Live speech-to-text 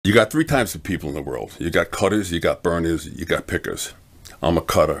You got three types of people in the world. You got cutters, you got burners, you got pickers. I'm a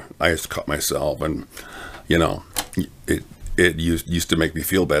cutter. I used to cut myself, and you know, it used to make me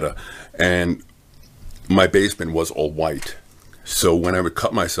feel better. And my basement was all white, so when I would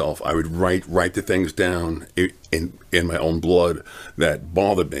cut myself, I would write the things down in my own blood that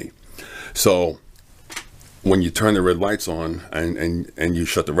bothered me. So when you turn the red lights on and you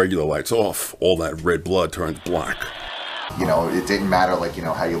shut the regular lights off, all that red blood turns black. You know, it didn't matter, like, you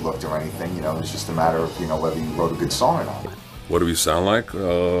know, how you looked or anything. You know, it was just a matter of, you know, whether you wrote a good song or not. What do we sound like?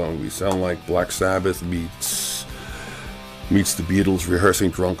 We sound like Black Sabbath meets the Beatles rehearsing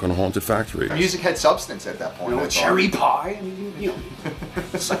drunk on a haunted factory. Music had substance at that point. You know, cherry pie. I mean, you know,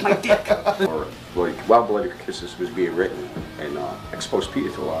 it's like my dick. Or like while Bloody Kisses was being written, and exposed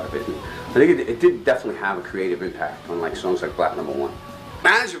Peter to a lot of it. And I think it did definitely have a creative impact on like songs like Black Number One.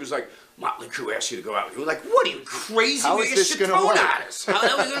 Manager was like, Motley Crue asked you to go out. You were like, what are you, crazy? How is this gonna work? At us. How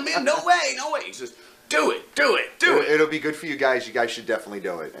are we gonna be? No way, no way. He says, do it. It'll be good for you guys. You guys should definitely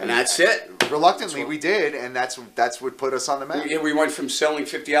do it. And that's it. Reluctantly, we did, and that's what put us on the map. Yeah, we went from selling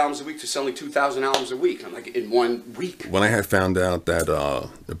 50 albums a week to selling 2,000 albums a week. I'm like, in 1 week. When I had found out that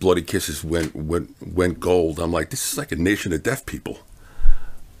the Bloody Kisses went gold, I'm like, this is like a nation of deaf people.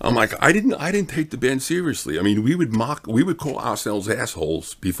 I'm like, I didn't take the band seriously. I mean, we would call ourselves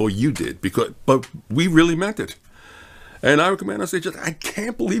assholes before you did, but we really meant it. And I would come in and say, I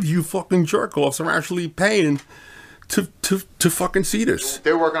can't believe you fucking jerk-offs are actually paying to fucking see this.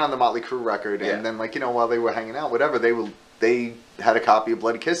 They were working on the Motley Crue record, and then, like, you know, while they were hanging out, whatever, they had a copy of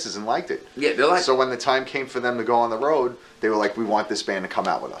Bloody Kisses and liked it. Yeah, they liked it. So when the time came for them to go on the road, they were like, we want this band to come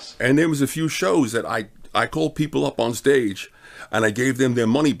out with us. And there was a few shows that I called people up on stage, and I gave them their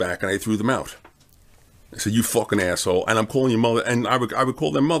money back, and I threw them out. I said, you fucking asshole, and I'm calling your mother, and I would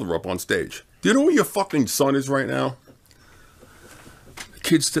call their mother up on stage. Do you know where your fucking son is right now?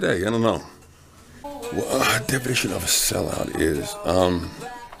 Kids today, I don't know. Well, definition of a sellout is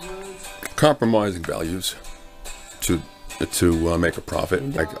compromising values to make a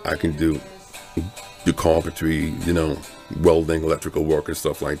profit. I can do carpentry, you know, welding, electrical work, and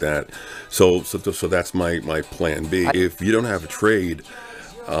stuff like that. So that's my plan B. If you don't have a trade,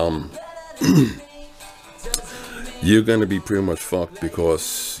 you're gonna be pretty much fucked,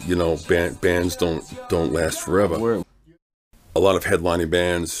 because you know bands don't last forever. A lot of headlining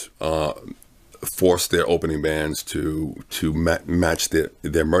bands force their opening bands to match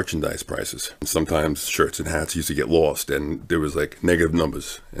their merchandise prices. Sometimes shirts and hats used to get lost, and there was like negative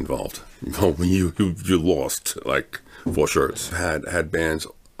numbers involved. You know, when you lost like 4 shirts. Had bands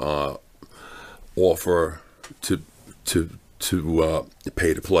offer to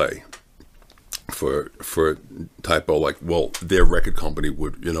pay to play for typo, like, well, their record company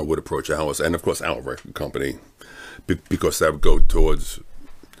would approach ours, and of course our record company, because that would go towards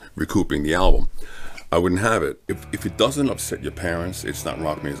recouping the album. I wouldn't have it. If it doesn't upset your parents, it's not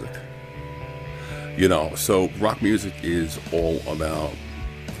rock music. You know, so rock music is all about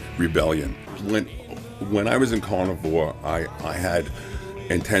rebellion. When I was in Carnivore, I had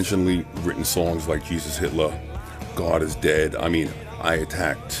intentionally written songs like Jesus Hitler, God is Dead. I mean, I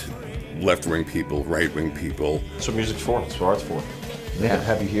attacked left-wing people, right-wing people. That's what music's for. That's what art's for. Yeah.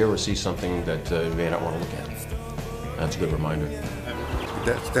 Have you hear or see something that you may not want to look at. That's a good reminder.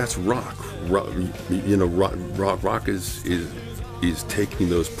 That's rock. You know, rock is taking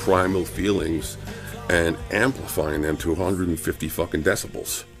those primal feelings and amplifying them to 150 fucking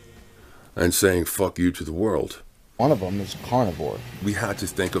decibels and saying fuck you to the world. One of them is Carnivore. We had to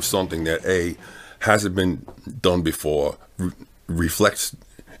think of something that hasn't been done before, reflects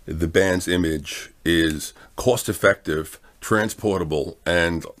the band's image, is cost effective, transportable,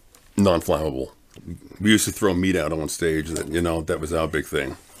 and non-flammable. We used to throw meat out on stage, that was our big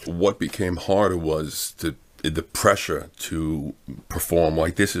thing. What became harder was the pressure to perform.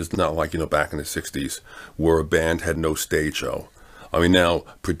 Like, this is not like, back in the 60s where a band had no stage show. I mean, now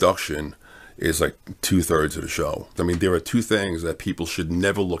production is like 2/3 of the show. I mean, there are 2 things that people should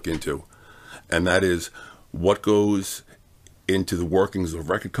never look into, and that is what goes into the workings of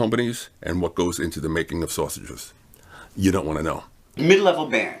record companies and what goes into the making of sausages. You don't want to know. Mid-level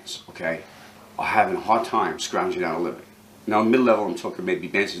bands, okay, are having a hard time scrounging out a living. Now, mid-level, I'm talking maybe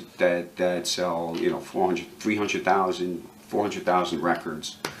bands that sell, 400, 300,000, 400,000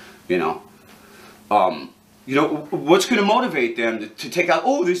 records, what's going to motivate them to take out,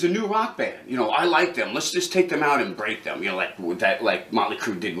 oh, there's a new rock band, I like them, let's just take them out and break them, like Motley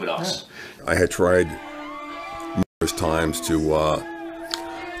Crue did with us. I had tried numerous times to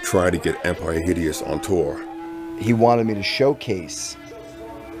try to get Empire Hideous on tour. He wanted me to showcase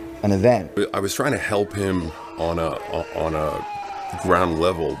an event. I was trying to help him on a ground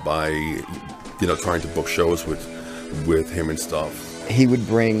level by, trying to book shows with him and stuff. He would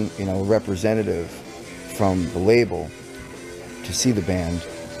bring, a representative from the label to see the band,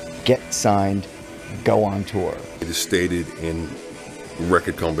 get signed, go on tour. It is stated in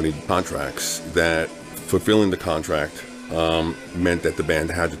record company contracts that fulfilling the contract meant that the band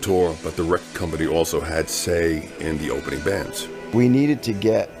had to tour, but the record company also had say in the opening bands. We needed to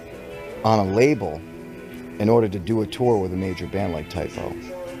get on a label in order to do a tour with a major band like Typo,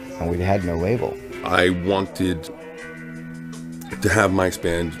 and we had no label. I wanted to have Mike's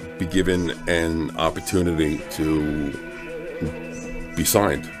band be given an opportunity to be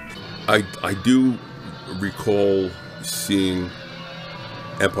signed. I do recall seeing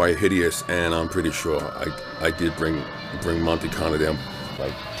Empire Hideous, and I'm pretty sure I did bring Monty Connor down.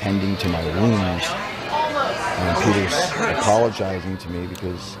 Like tending to my wounds, and Peter's apologizing to me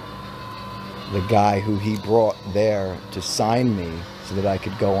because the guy who he brought there to sign me so that I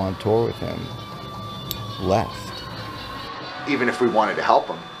could go on tour with him left. Even if we wanted to help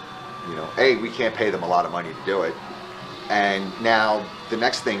them, A, we can't pay them a lot of money to do it. And now the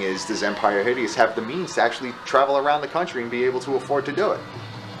next thing is, does Empire Hideous have the means to actually travel around the country and be able to afford to do it?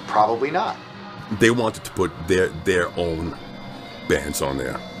 Probably not. They wanted to put their own bands on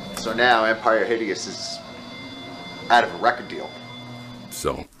there. So now Empire Hideous is out of a record deal.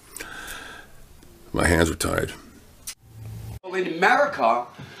 So my hands were tied. Well, in America,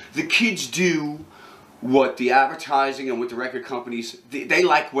 the kids do what the advertising and what the record companies, they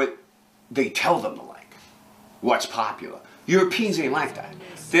like what they tell them to like, what's popular. Europeans ain't like that.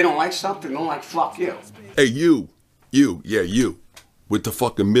 They don't like something, they don't like fuck you. Hey, you, with the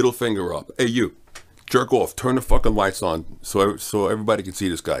fucking middle finger up. Hey, you, jerk off, turn the fucking lights on so everybody can see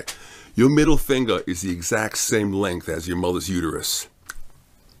this guy. Your middle finger is the exact same length as your mother's uterus.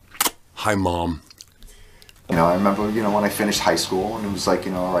 Hi, Mom. I remember, when I finished high school and it was like,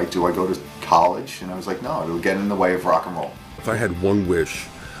 all right, do I go to college? And I was like, no, it'll get in the way of rock and roll. If I had one wish,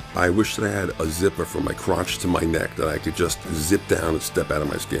 I wish that I had a zipper from my crotch to my neck that I could just zip down and step out of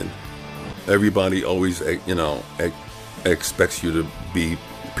my skin. Everybody always, expects you to be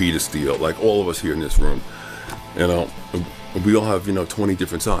Peter Steele, like all of us here in this room. We all have, 20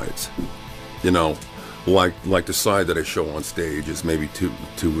 different sides. Like the side that I show on stage is maybe two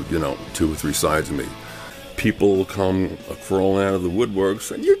or three sides of me. People come crawling out of the woodwork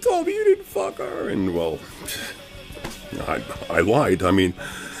saying, "You told me you didn't fuck her," and well, I lied. I mean,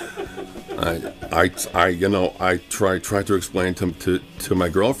 I try to explain to my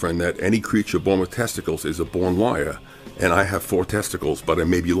girlfriend that any creature born with testicles is a born liar, and I have 4 testicles, but I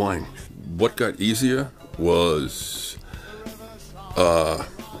may be lying. What got easier was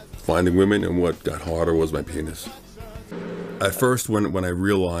finding women, and what got harder was my penis. At first, when I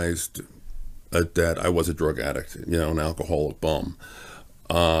realized that I was a drug addict, an alcoholic bum,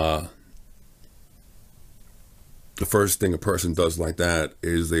 the first thing a person does like that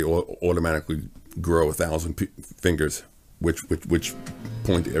is they automatically grow 1,000 fingers, which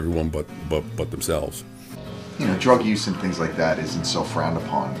point to everyone but themselves. Drug use and things like that isn't so frowned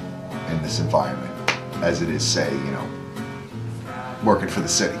upon in this environment as it is, say, working for the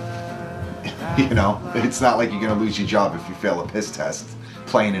city. It's not like you're going to lose your job if you fail a piss test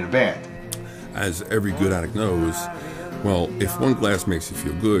playing in a band. As every good addict knows, well, if 1 glass makes you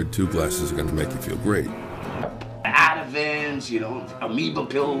feel good, 2 glasses are going to make you feel great. Advents, amoeba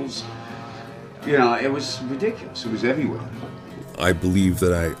pills. It was ridiculous. It was everywhere. I believe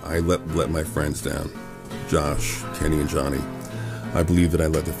that I let my friends down. Josh, Kenny, and Johnny. I believe that I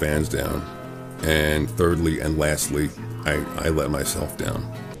let the fans down. And thirdly and lastly, I let myself down.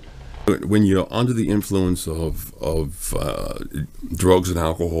 When you're under the influence of drugs and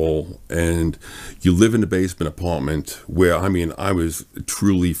alcohol, and you live in a basement apartment where, I was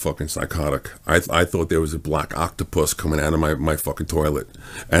truly fucking psychotic. I thought there was a black octopus coming out of my fucking toilet.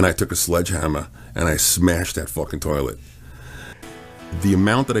 And I took a sledgehammer and I smashed that fucking toilet. The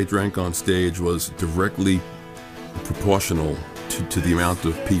amount that I drank on stage was directly proportional to the amount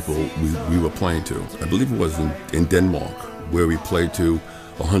of people we were playing to. I believe it was in Denmark, where we played to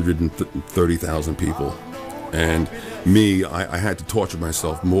 130,000 people. And me, I had to torture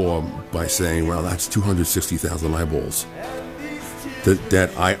myself more by saying, well, that's 260,000 eyeballs.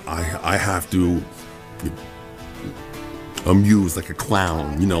 That I have to amuse like a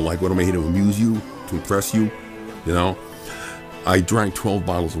clown, like what am I here to amuse you, to impress you, I drank 12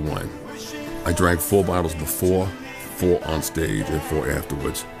 bottles of wine. I drank 4 bottles before, 4 on stage, and 4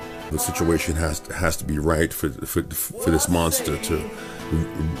 afterwards. The situation has to be right for this monster to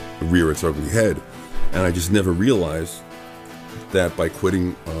rear its ugly head. And I just never realized that by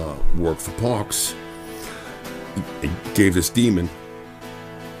quitting work for Parks, it gave this demon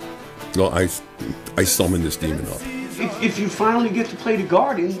Well, I summoned this demon up. If you finally get to play the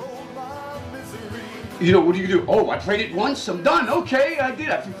Garden, you know, what do? Oh, I played it once, I'm done. Okay, I did.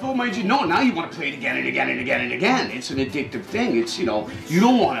 I fulfilled my duty. No, now you want to play it again and again and again and again. It's an addictive thing. It's, you know, you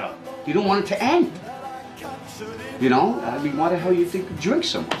don't want it to end. You know, I mean, why the hell you think you drink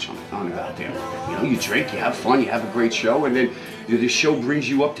so much on it out there? You know, you drink, you have fun, you have a great show, and then the show brings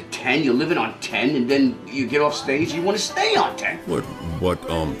you up to 10. You're living on 10, and then you get off stage, you want to stay on 10. What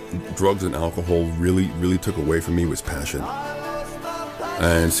drugs and alcohol really took away from me was passion.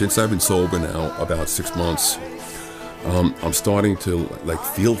 And since I've been sober now about 6 months, I'm starting to like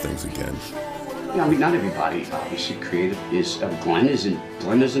feel things again. Yeah, I mean, not everybody obviously creative is. Glenn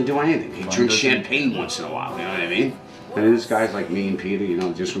doesn't do anything. He drinks champagne once in a while. You know what I mean? And there's guys like me and Peter, you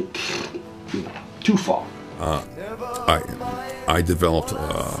know, just too far. I developed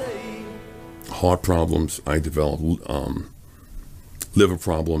heart problems. I developed liver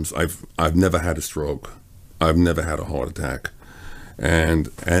problems. I've never had a stroke. I've never had a heart attack. And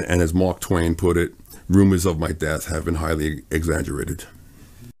as Mark Twain put it, rumors of my death have been highly exaggerated.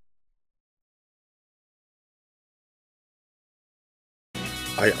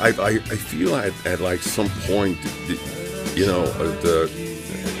 I feel at like some point, you know,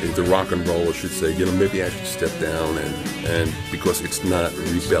 the rock and roller should say, you know, maybe I should step down and because it's not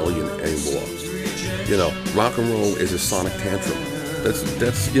rebellion anymore. You know, rock and roll is a sonic tantrum.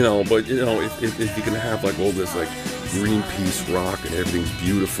 That's you know, but you know, if you can have like all this like Greenpeace rock and everything's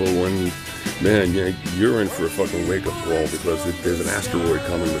beautiful and man, you're in for a fucking wake up call because there's an asteroid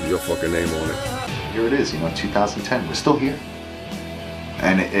coming with your fucking name on it. Here it is, you know, 2010. We're still here.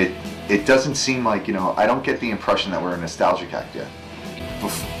 And it doesn't seem like, you know, I don't get the impression that we're a nostalgic act yet.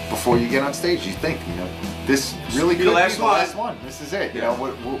 Before you get on stage, you think, you know, this really could be the last one. This is it. You know,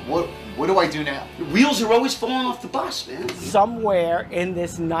 what do I do now? The wheels are always falling off the bus, man. Somewhere in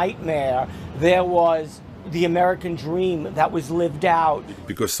this nightmare, there was the American dream that was lived out.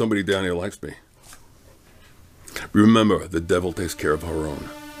 Because somebody down here likes me. Remember, the devil takes care of her own.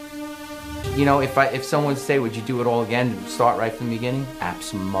 You know, if someone say, would you do it all again and start right from the beginning?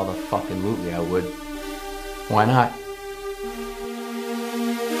 Abso-motherfucking-lutely, I would. Why not?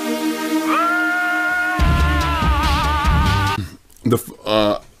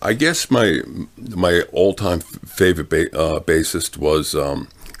 I guess my all-time favorite bassist was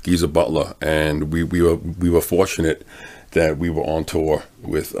Geezer Butler, and we were fortunate that we were on tour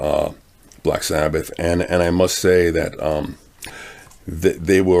with Black Sabbath, and I must say that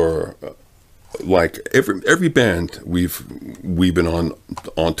they were like every band we've been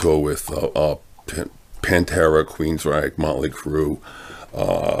on tour with, Pantera, Queensryche, Motley Crue,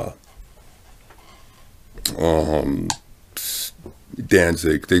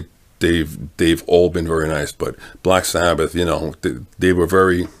 Danzig. They've all been very nice, but Black Sabbath, you know, they were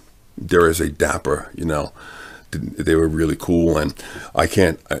very, dare I say, dapper. You know, they were really cool, and I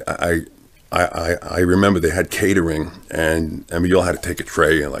remember they had catering, and I mean, you all had to take a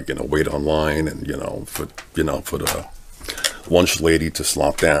tray and, like, you know, wait online, and for the lunch lady to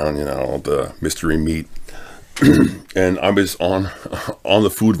slop down, you know, the mystery meat. And I was on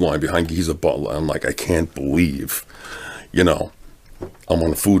the food line behind Geezer Butler. I'm like, I can't believe, you know, I'm on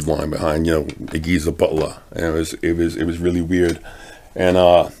the food line behind, you know, Geezer Butler, and it was really weird. And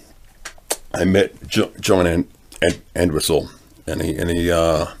I met John Entwistle, and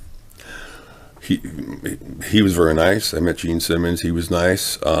he was very nice. I met Gene Simmons. He was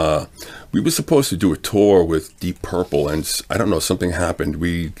nice. We were supposed to do a tour with Deep Purple, and I don't know, something happened.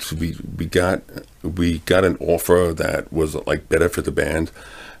 We got an offer that was like better for the band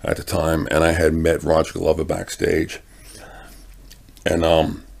at the time, and I had met Roger Glover backstage, and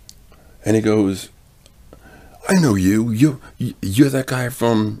he goes, "I know you. You're that guy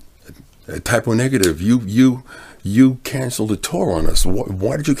from Typo Negative. You canceled the tour on us.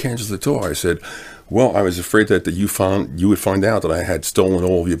 Why did you cancel the tour?" I said, "Well, I was afraid that you would find out that I had stolen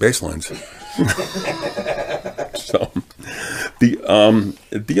all of your bass lines." So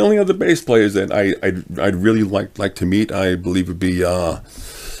the only other bass players that I'd really like to meet, I believe, would be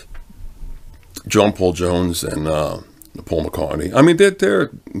John Paul Jones and Paul McCartney. I mean,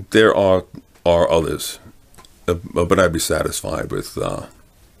 there are others, but I'd be satisfied with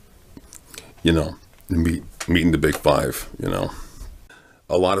you know, meeting the big five. You know,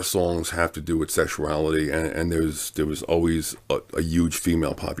 a lot of songs have to do with sexuality, and there was always a huge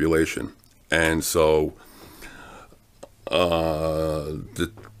female population, and so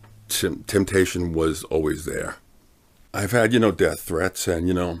the temptation was always there. I've had, you know, death threats, and,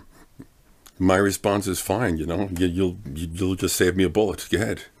 you know, my response is fine. You know, you'll just save me a bullet. Go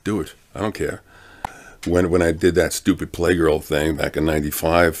ahead, do it. I don't care. when I did that stupid Playgirl thing back in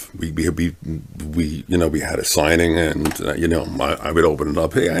 '95, we you know, we had a signing, and you know, I would open it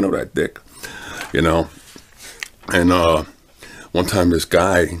up. Hey, I know that dick, you know. And one time this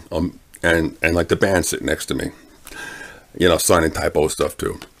guy and like the band sitting next to me, you know, signing typo stuff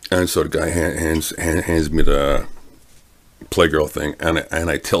too. And so the guy hands me the Playgirl thing, and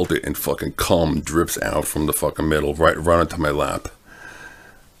I tilt it, and fucking cum drips out from the fucking middle right onto my lap.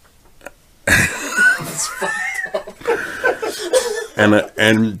 And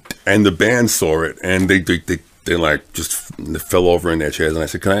the band saw it, and they like just fell over in their chairs, and I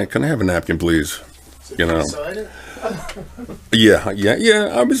said, can I have a napkin, please? You know. Yeah.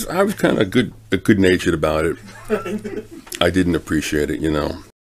 I was kind of good natured about it. I didn't appreciate it, you know.